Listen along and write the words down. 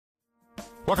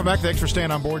Welcome back. Thanks for staying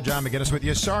on board. John McGinness with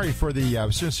you. Sorry for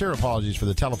the sincere apologies for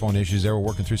the telephone issues. They were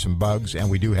working through some bugs,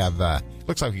 and we do have,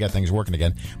 looks like we got things working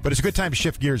again. But it's a good time to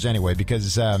shift gears anyway,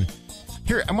 because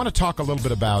here I want to talk a little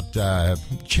bit about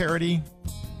charity,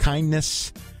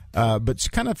 kindness, but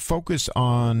kind of focus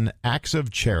on acts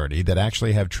of charity that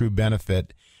actually have true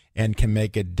benefit and can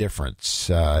make a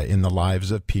difference in the lives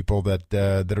of people that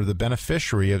are the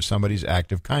beneficiary of somebody's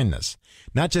act of kindness.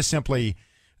 Not just simply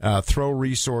throw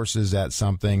resources at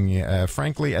something.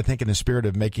 Frankly, I think in the spirit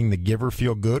of making the giver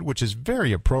feel good, which is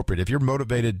very appropriate. If you're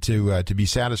motivated to be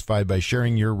satisfied by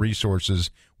sharing your resources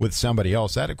with somebody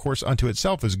else, that, of course, unto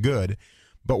itself is good.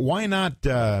 But why not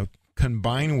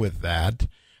combine with that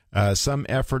some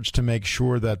efforts to make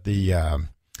sure that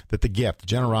the gift,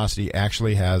 generosity,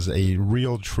 actually has a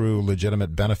real, true,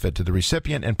 legitimate benefit to the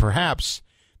recipient, and perhaps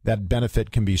that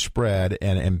benefit can be spread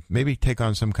and maybe take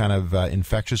on some kind of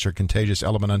infectious or contagious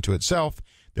element unto itself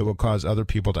that will cause other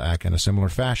people to act in a similar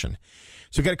fashion.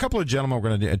 So we've got a couple of gentlemen we're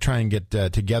going to try and get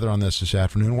together on this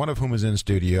afternoon, one of whom is in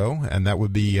studio, and that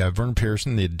would be Vern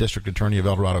Pierson, the District Attorney of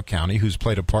El Dorado County, who's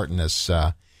played a part in this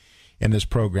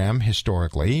program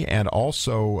historically, and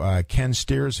also Ken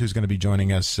Steers, who's going to be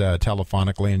joining us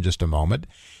telephonically in just a moment.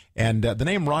 And the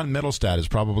name Ron Middlestat is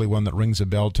probably one that rings a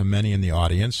bell to many in the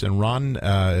audience. And Ron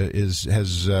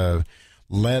has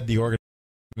led the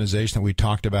organization that we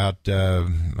talked about, a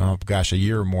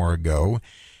year or more ago,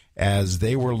 as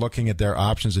they were looking at their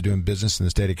options of doing business in the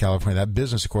state of California. That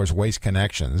business, of course, Waste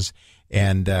Connections.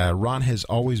 And Ron has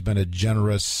always been a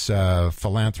generous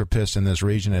philanthropist in this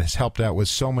region and has helped out with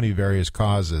so many various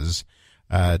causes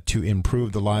to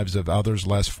improve the lives of others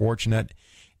less fortunate.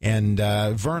 And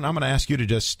Vern, I'm going to ask you to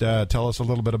just tell us a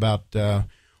little bit about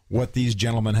what these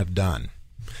gentlemen have done.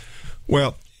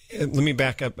 Well, let me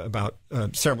back up about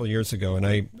several years ago, and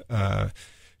I,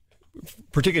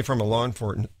 particularly from a law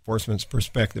enforcement's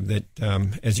perspective,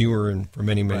 that as you were in for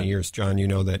many years, John, you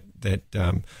know that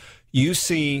you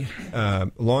see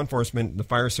law enforcement, the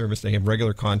fire service, they have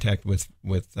regular contact with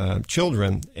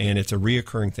children, and it's a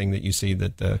reoccurring thing that you see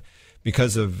that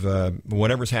because of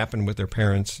whatever's happened with their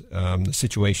parents, the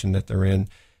situation that they're in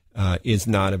is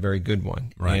not a very good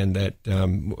one. Right. And that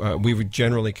we would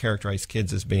generally characterize these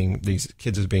kids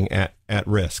as being at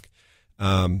risk.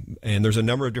 And there's a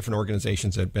number of different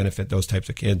organizations that benefit those types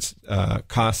of kids.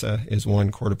 CASA is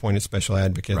one, Court-Appointed Special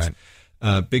Advocates.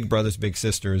 Right. Big Brothers, Big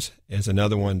Sisters is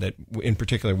another one that, in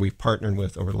particular, we've partnered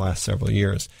with over the last several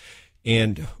years.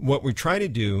 And what we try to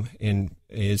do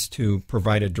is to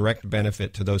provide a direct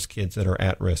benefit to those kids that are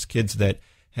at risk, kids that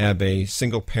have a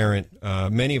single parent,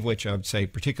 many of which I would say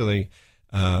particularly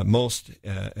most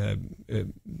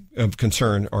of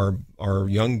concern are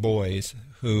young boys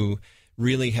who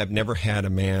really have never had a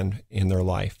man in their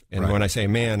life. And When I say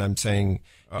man, I'm saying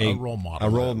a role model. A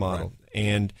role model. Right.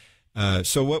 And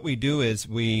so what we do is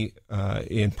we,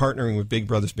 in partnering with Big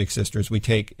Brothers Big Sisters, we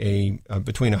take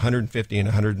between 150 and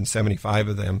 175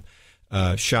 of them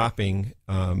shopping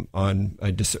on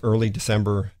early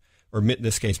December, or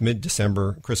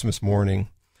mid-December, Christmas morning,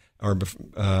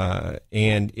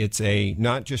 and it's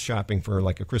not just shopping for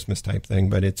like a Christmas type thing,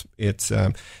 but it's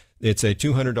a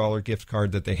 $200 gift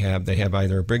card that they have. They have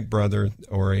either a big brother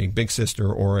or a big sister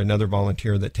or another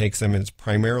volunteer that takes them, and it's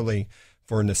primarily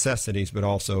for necessities, but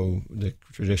also the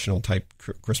traditional type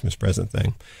Christmas present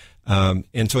thing.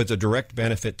 And so it's a direct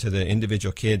benefit to the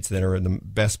individual kids that are in the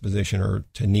best position or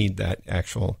to need that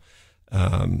actual,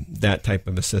 that type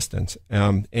of assistance.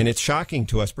 And it's shocking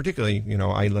to us, particularly,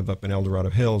 I live up in El Dorado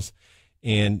Hills,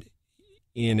 and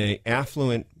in a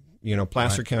affluent,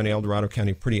 Placer County, El Dorado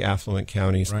County, pretty affluent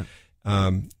counties,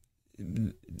 how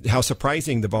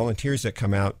surprising the volunteers that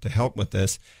come out to help with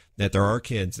this, that there are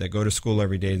kids that go to school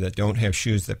every day that don't have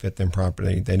shoes that fit them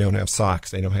properly. They don't have socks.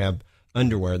 They don't have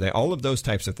underwear. All of those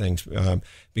types of things,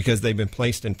 because they've been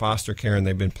placed in foster care and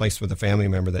they've been placed with a family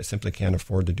member that simply can't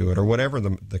afford to do it, or whatever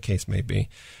the case may be.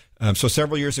 So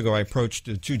several years ago, I approached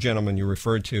the two gentlemen you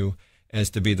referred to as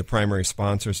to be the primary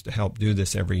sponsors to help do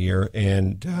this every year,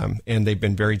 and they've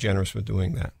been very generous with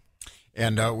doing that.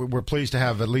 And we're pleased to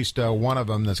have at least one of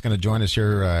them that's going to join us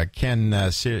here, Ken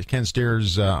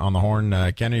Steers on the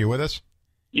horn. Ken, are you with us?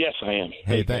 Yes, I am.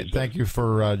 Hey, thank you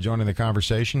for joining the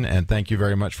conversation, and thank you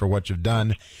very much for what you've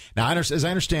done. Now, as I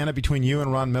understand it, between you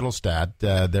and Ron Middlestat,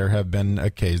 there have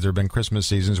been Christmas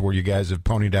seasons where you guys have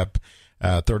ponied up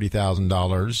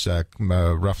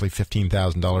 $30,000, roughly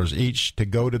 $15,000 each, to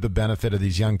go to the benefit of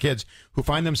these young kids who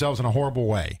find themselves in a horrible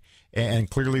way, and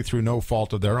clearly through no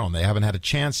fault of their own. They haven't had a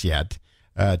chance yet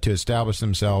to establish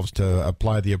themselves, to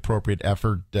apply the appropriate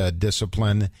effort,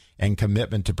 discipline, and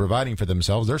commitment to providing for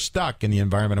themselves. They're stuck in the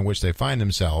environment in which they find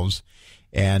themselves,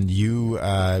 And you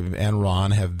and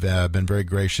Ron have been very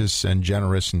gracious and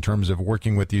generous in terms of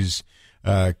working with these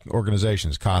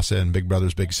organizations, CASA and Big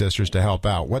Brothers Big Sisters, to help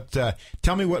out.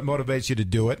 Tell me what motivates you to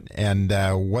do it, and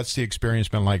what's the experience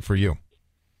been like for you?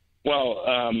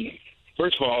 Well,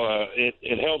 first of all,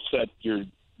 it helps that your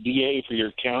DA for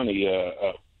your county,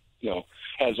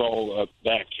 has all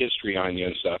back history on you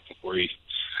and stuff before he.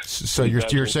 So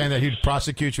you're saying that he'd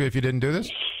prosecute you if you didn't do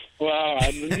this? Well,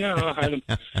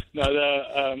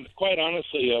 quite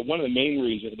honestly, one of the main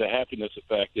reasons the happiness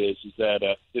effect is that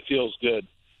it feels good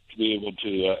to be able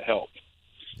to help.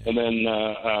 Yeah. And then,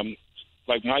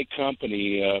 like my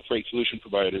company, Freight Solution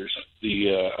Providers,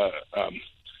 there's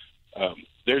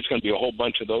going to be a whole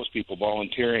bunch of those people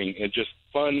volunteering, and just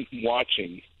fun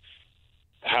watching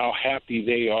how happy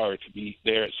they are to be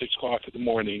there at 6 o'clock in the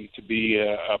morning, to be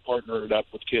partnered up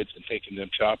with kids and taking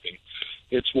them shopping.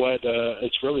 It's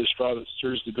it's really the straw that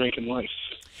stirs the drink in life.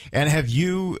 And have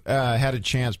you had a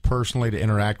chance personally to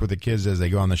interact with the kids as they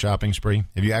go on the shopping spree?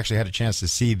 Have you actually had a chance to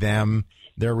see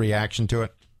their reaction to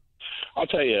it? I'll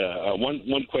tell you,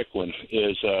 one quick one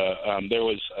is there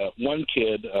was one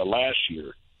kid last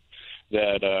year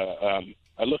that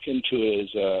I looked into his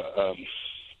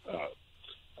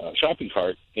shopping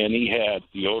cart, and he had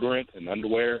deodorant and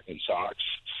underwear and socks,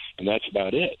 and that's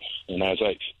about it. And I was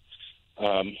like,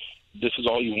 this is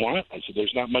all you want? I said,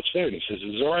 there's not much there. And he says,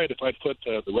 is it all right if I put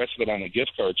the rest of it on a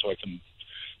gift card so I can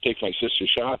take my sister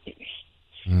shopping?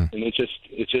 And it's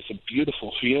just a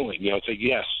beautiful feeling. It's like,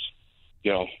 yes,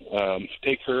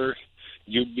 take her.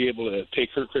 You'd be able to take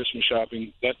her Christmas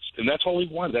shopping. That's all he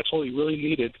wanted. That's all he really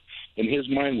needed. In his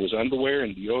mind was underwear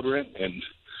and deodorant and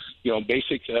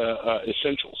basic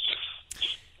essentials.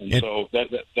 And so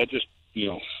that just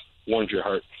warms your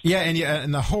heart. Yeah,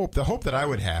 and the hope that I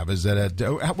would have is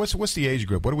that what's the age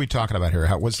group? What are we talking about here?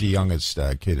 What's the youngest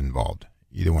kid involved?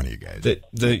 Either one of you guys.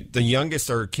 The youngest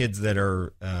are kids that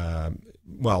are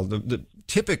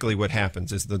typically what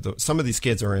happens is some of these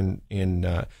kids are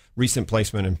in recent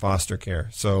placement in foster care.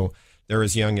 So they're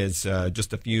as young as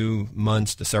just a few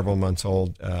months to several months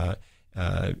old,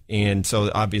 and so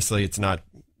obviously it's not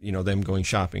them going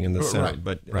shopping in the center,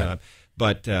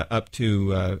 but up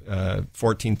to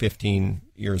 14, 15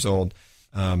 years old,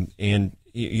 and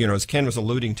as Ken was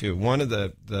alluding to, one of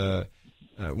the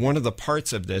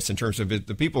parts of this in terms of it,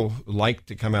 the people like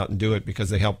to come out and do it because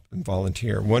they help and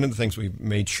volunteer. One of the things we've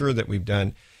made sure that we've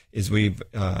done is we've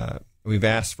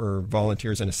asked for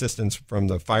volunteers and assistance from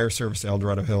the fire service, El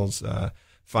Dorado Hills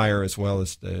Fire, as well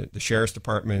as the Sheriff's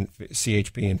Department,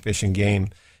 CHP, and Fish and Game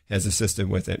has assisted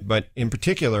with it. But in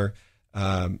particular,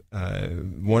 one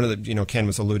of the, Ken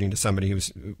was alluding to somebody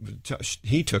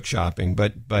he took shopping,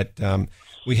 but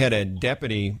we had a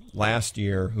deputy last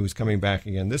year who's coming back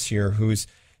again this year.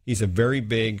 He's a very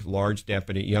big, large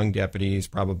deputy, young deputy. He's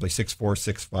probably 6'4",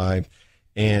 6'5",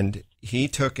 and he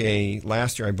took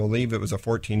last year, I believe it was a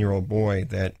 14-year-old boy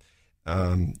that.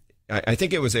 I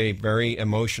think it was a very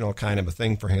emotional kind of a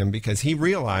thing for him because he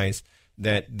realized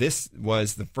that this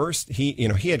was the first he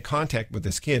had contact with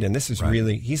this kid, and this is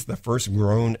he's the first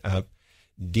grown up,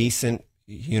 decent,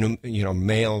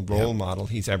 male role model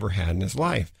he's ever had in his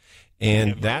life,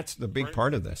 and that's the big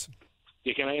part of this.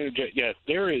 Yeah, can I interject? Yeah,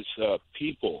 there is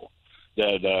people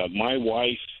that my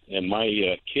wife and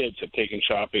my kids have taken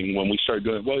shopping when we started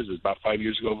doing it. What was it, about 5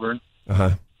 years ago, Vern?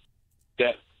 That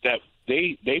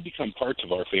they become parts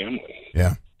of our family.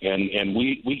 Yeah, and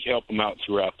we help them out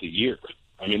throughout the year.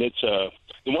 I mean, it's the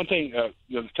one thing,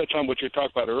 to touch on what you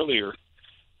talked about earlier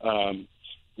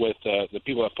with the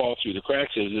people that fall through the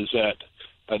cracks is that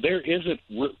there isn't,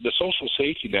 the social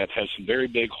safety net has some very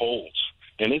big holes,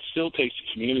 and it still takes the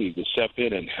community to step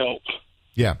in and help.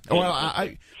 Yeah. Well,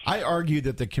 I argue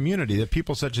that the community, that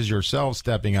people such as yourselves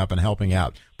stepping up and helping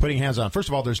out, putting hands on, first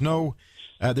of all, there's no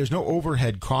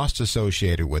overhead cost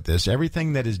associated with this.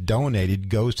 Everything that is donated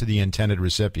goes to the intended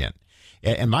recipient.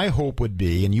 And my hope would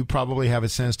be, and you probably have a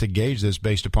sense to gauge this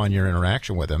based upon your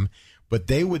interaction with them, but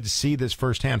they would see this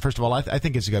firsthand. First of all, I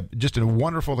think it's just a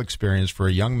wonderful experience for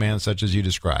a young man such as you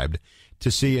described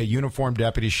to see a uniformed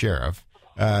deputy sheriff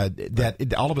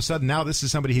that all of a sudden now this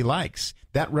is somebody he likes.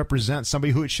 That represents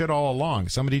somebody who it should all along,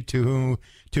 somebody to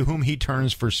whom he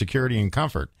turns for security and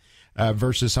comfort.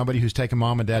 Versus somebody who's taken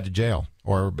mom and dad to jail,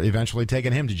 or eventually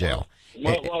taken him to jail.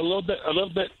 Well, a little bit,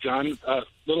 John.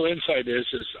 Little insight is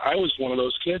I was one of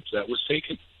those kids that was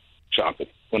taken shopping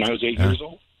when I was 8 years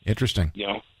old. Interesting.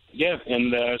 Yeah,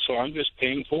 and so I'm just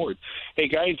paying forward. Hey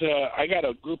guys, I got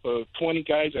a group of 20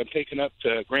 guys I'm taking up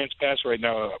to Grants Pass right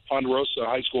now, Ponderosa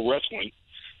High School Wrestling,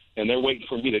 and they're waiting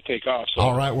for me to take off. So.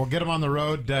 All right, well, get them on the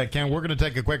road. Ken, we're going to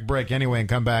take a quick break anyway and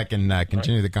come back and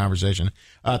continue the conversation.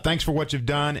 Thanks for what you've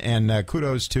done, and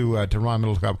kudos to Ron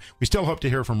Middlestat. We still hope to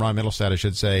hear from Ron Middlestat, I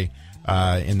should say,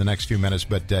 in the next few minutes.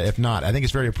 But if not, I think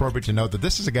it's very appropriate to note that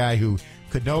this is a guy who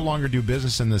could no longer do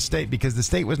business in the state because the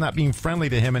state was not being friendly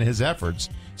to him and his efforts.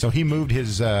 So he moved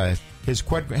his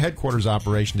headquarters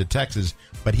operation to Texas,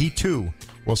 but he, too,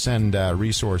 will send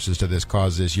resources to this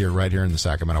cause this year right here in the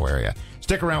Sacramento area.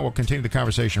 Stick around. We'll continue the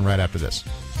conversation right after this.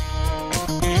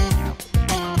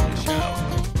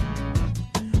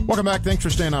 Welcome back. Thanks for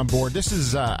staying on board. This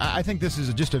is, I think this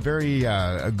is just a very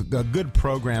a good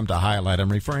program to highlight.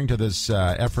 I'm referring to this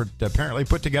effort apparently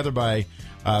put together by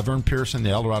Vern Pierson, the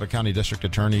El Dorado County District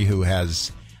Attorney, who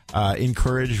has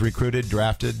encouraged, recruited,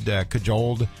 drafted,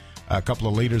 cajoled a couple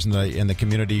of leaders in the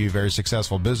community, very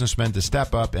successful businessmen, to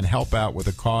step up and help out with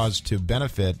a cause to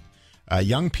benefit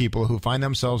young people who find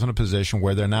themselves in a position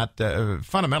where they're not,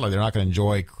 fundamentally, they're not going to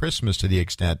enjoy Christmas to the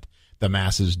extent the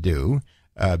masses do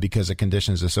because of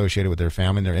conditions associated with their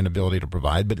family and their inability to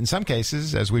provide. But in some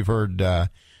cases, as we've heard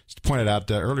pointed out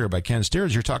earlier by Ken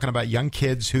Steers, you're talking about young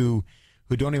kids who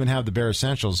don't even have the bare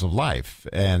essentials of life.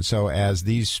 And so as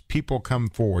these people come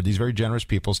forward, these very generous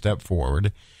people step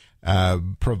forward,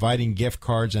 providing gift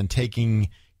cards and taking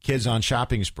kids on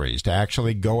shopping sprees to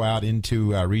actually go out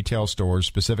into retail stores,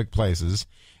 specific places,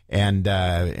 and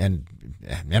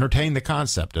entertain the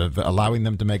concept of allowing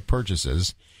them to make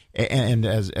purchases. And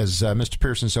as Mr.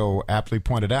 Pierson so aptly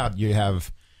pointed out, you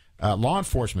have law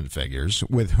enforcement figures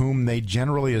with whom they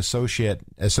generally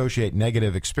associate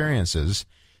negative experiences,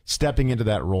 stepping into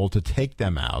that role to take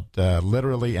them out,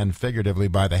 literally and figuratively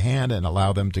by the hand, and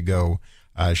allow them to go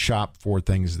shop for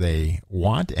things they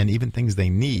want and even things they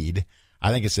need.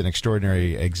 I think it's an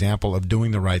extraordinary example of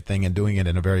doing the right thing and doing it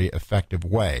in a very effective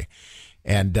way.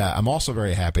 And I'm also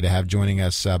very happy to have joining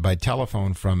us by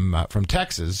telephone from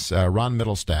Texas, Ron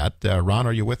Middlestat. Ron,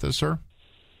 are you with us, sir?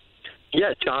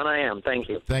 Yes, John, I am. Thank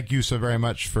you. Thank you so very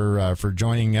much for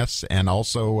joining us, and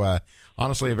also,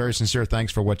 honestly, a very sincere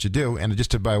thanks for what you do. And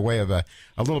just by way of a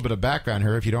little bit of background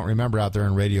here, if you don't remember out there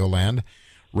in Radio Land,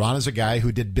 Ron is a guy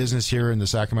who did business here in the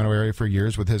Sacramento area for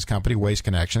years with his company, Waste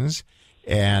Connections,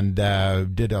 and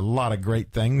did a lot of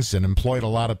great things and employed a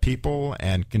lot of people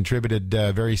and contributed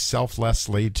very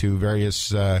selflessly to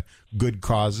various good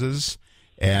causes.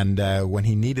 And when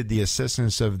he needed the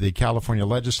assistance of the California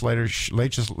legislature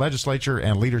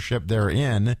and leadership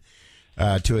therein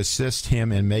to assist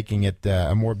him in making it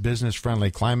a more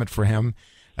business-friendly climate for him,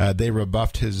 they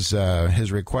rebuffed his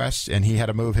request, and he had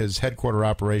to move his headquarter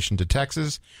operation to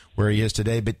Texas, where he is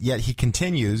today. But yet he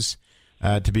continues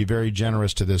to be very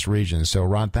generous to this region. So,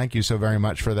 Ron, thank you so very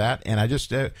much for that. And I just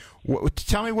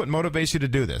tell me what motivates you to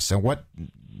do this, and what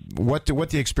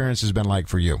the experience has been like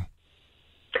for you.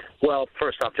 Well,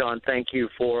 first off, John, thank you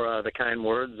for the kind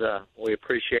words. We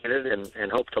appreciate it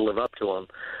and hope to live up to them.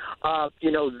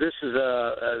 This is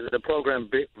the program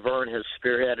Vern has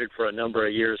spearheaded for a number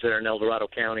of years there in El Dorado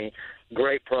County.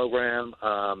 Great program.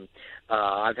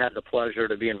 I've had the pleasure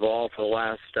to be involved for the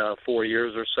last 4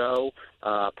 years or so,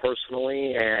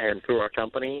 personally and through our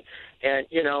company. And,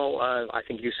 I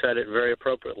think you said it very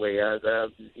appropriately.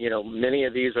 Many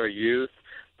of these are youth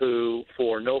who,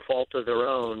 for no fault of their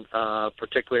own,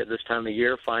 particularly at this time of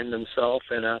year, find themselves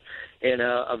in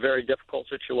a very difficult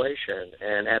situation.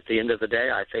 And at the end of the day,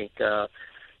 I think,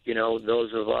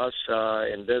 those of us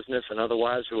in business and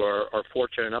otherwise who are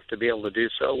fortunate enough to be able to do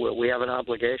so, we have an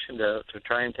obligation to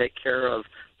try and take care of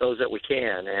those that we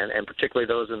can, and particularly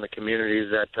those in the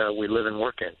communities that we live and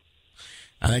work in.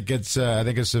 I think it's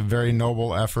a very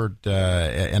noble effort,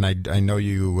 and I know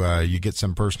you get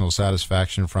some personal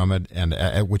satisfaction from it,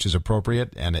 and which is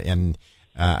appropriate. And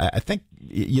I think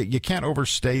you can't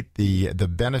overstate the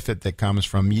benefit that comes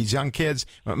from these young kids.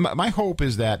 My hope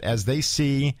is that as they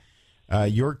see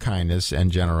your kindness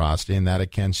and generosity, and that of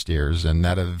Ken Steers and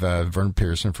that of Vern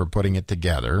Pierson for putting it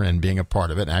together and being a part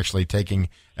of it, and actually taking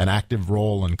an active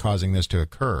role in causing this to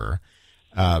occur.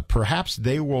 Perhaps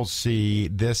they will see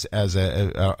this as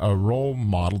a role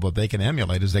model that they can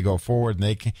emulate as they go forward, and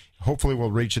they hopefully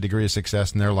will reach a degree of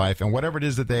success in their life, and whatever it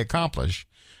is that they accomplish,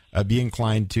 be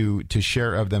inclined to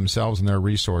share of themselves and their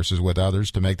resources with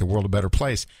others to make the world a better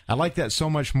place. I like that so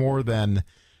much more than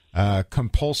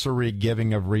compulsory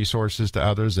giving of resources to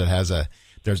others that has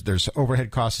there's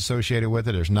overhead costs associated with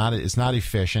it. It's not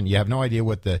efficient. You have no idea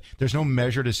there's no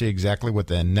measure to see exactly what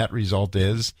the net result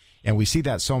is. And we see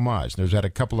that so much. There's had a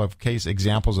couple of case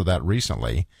examples of that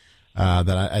recently that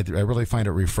I really find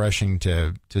it refreshing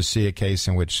to see a case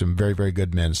in which some very, very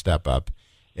good men step up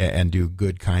and do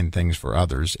good, kind things for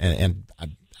others. And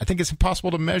I think it's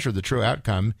impossible to measure the true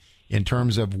outcome in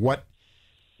terms of what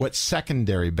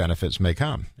secondary benefits may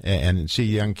come, and see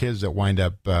young kids that wind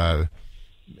up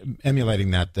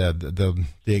emulating that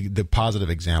the positive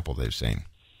example they've seen.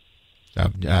 So,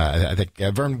 I think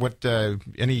Vern, what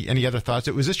any other thoughts?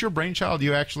 Was this your brainchild?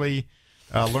 You actually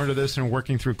learned of this and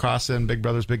working through CASA and Big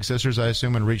Brothers Big Sisters, I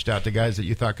assume, and reached out to guys that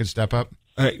you thought could step up?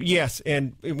 Yes,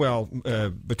 and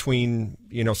between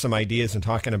some ideas and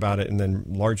talking about it, and then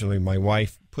largely my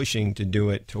wife pushing to do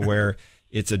it to where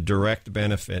it's a direct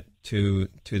benefit to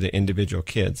the individual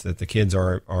kids, that the kids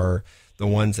are the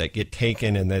ones that get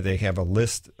taken, and that they have a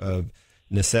list of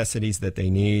necessities that they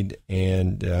need,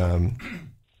 and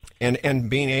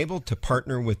being able to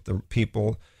partner with the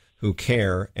people who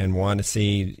care and want to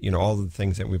see all the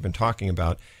things that we've been talking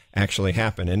about actually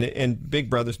happen. And Big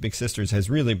Brothers Big Sisters has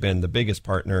really been the biggest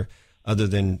partner, other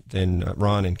than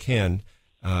Ron and Ken,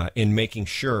 in making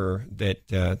sure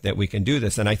that we can do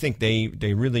this. And I think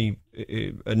they really,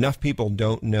 enough people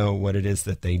don't know what it is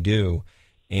that they do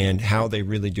and how they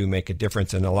really do make a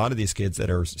difference. And a lot of these kids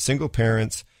that are single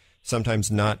parents,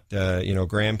 sometimes not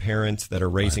grandparents that are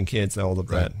raising kids, all of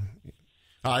that.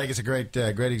 I think it's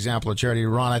a great example of charity.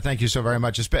 Ron, I thank you so very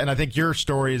much. And I think your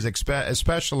story is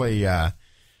especially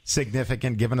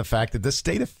significant given the fact that the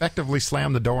state effectively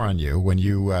slammed the door on you when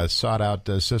you sought out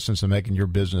assistance in making your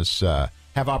business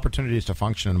have opportunities to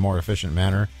function in a more efficient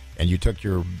manner, and you took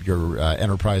your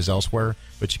enterprise elsewhere,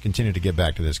 but you continue to give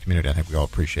back to this community. I think we all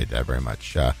appreciate that very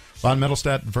much. Ron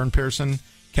Middlestat, Vern Pierson,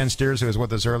 Ken Steers, who was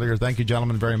with us earlier. Thank you,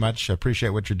 gentlemen, very much. I appreciate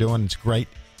what you're doing. It's great.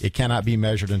 It cannot be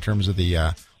measured in terms of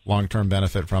the long-term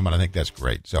benefit from it. I think that's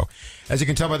great. So, as you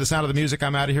can tell by the sound of the music,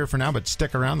 I'm out of here for now, but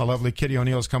stick around. The lovely Kitty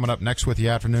O'Neill's coming up next with the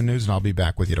afternoon news, and I'll be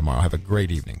back with you tomorrow. Have a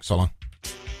great evening. So long.